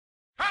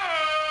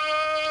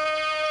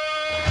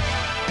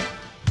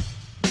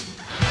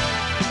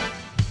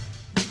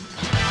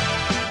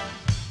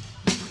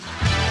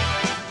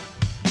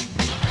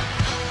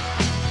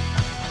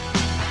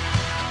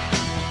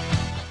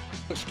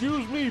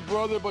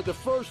brother, but the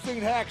first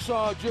thing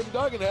Hacksaw Jim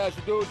Duggan has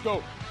to do is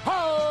go,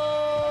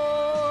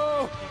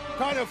 ho!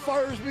 Kind of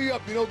fires me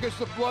up, you know, gets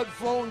the blood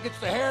flowing, gets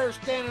the hair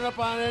standing up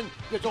on end,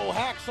 gets old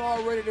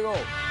Hacksaw ready to go.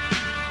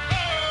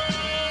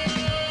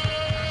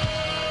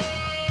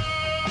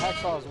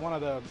 Hacksaw is one of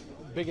the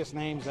biggest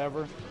names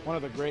ever, one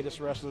of the greatest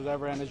wrestlers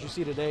ever, and as you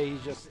see today,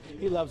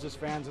 he loves his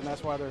fans, and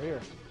that's why they're here.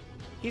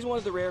 He's one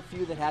of the rare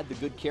few that had the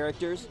good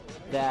characters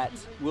that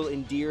will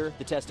endear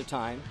the test of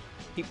time.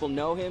 People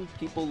know him,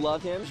 people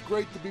love him. It's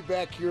great to be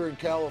back here in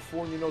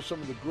California. You know,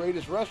 some of the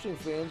greatest wrestling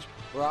fans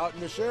are out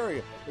in this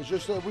area. It's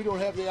just that we don't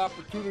have the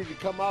opportunity to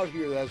come out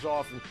here as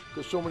often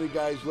because so many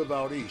guys live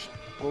out east.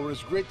 But when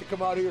it's great to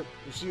come out here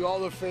and see all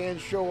the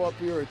fans show up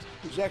here,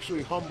 it's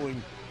actually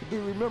humbling to be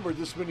remembered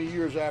this many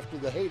years after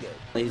the heyday.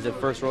 He's the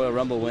first Royal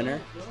Rumble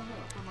winner,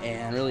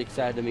 and really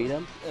excited to meet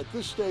him. At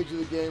this stage of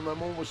the game,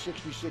 I'm almost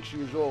 66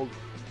 years old.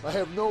 I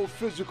have no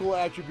physical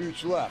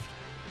attributes left,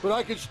 but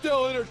I can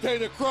still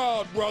entertain a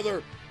crowd,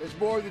 brother. It's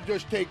more than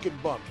just taking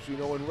bumps. You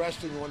know, in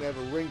wrestling, you want to have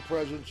a ring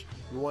presence,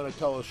 you want to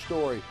tell a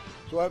story.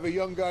 So I have a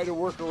young guy to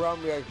work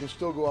around me, I can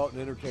still go out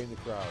and entertain the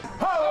crowd.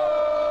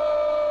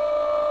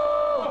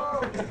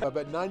 I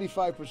bet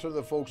 95% of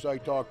the folks I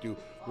talk to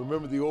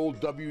remember the old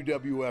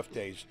WWF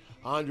days.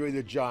 Andre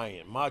the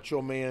Giant,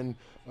 Macho Man,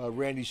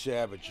 Randy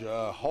Savage,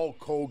 Hulk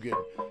Hogan.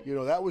 You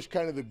know, that was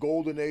kind of the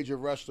golden age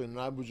of wrestling, and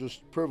I was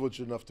just privileged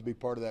enough to be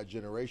part of that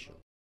generation.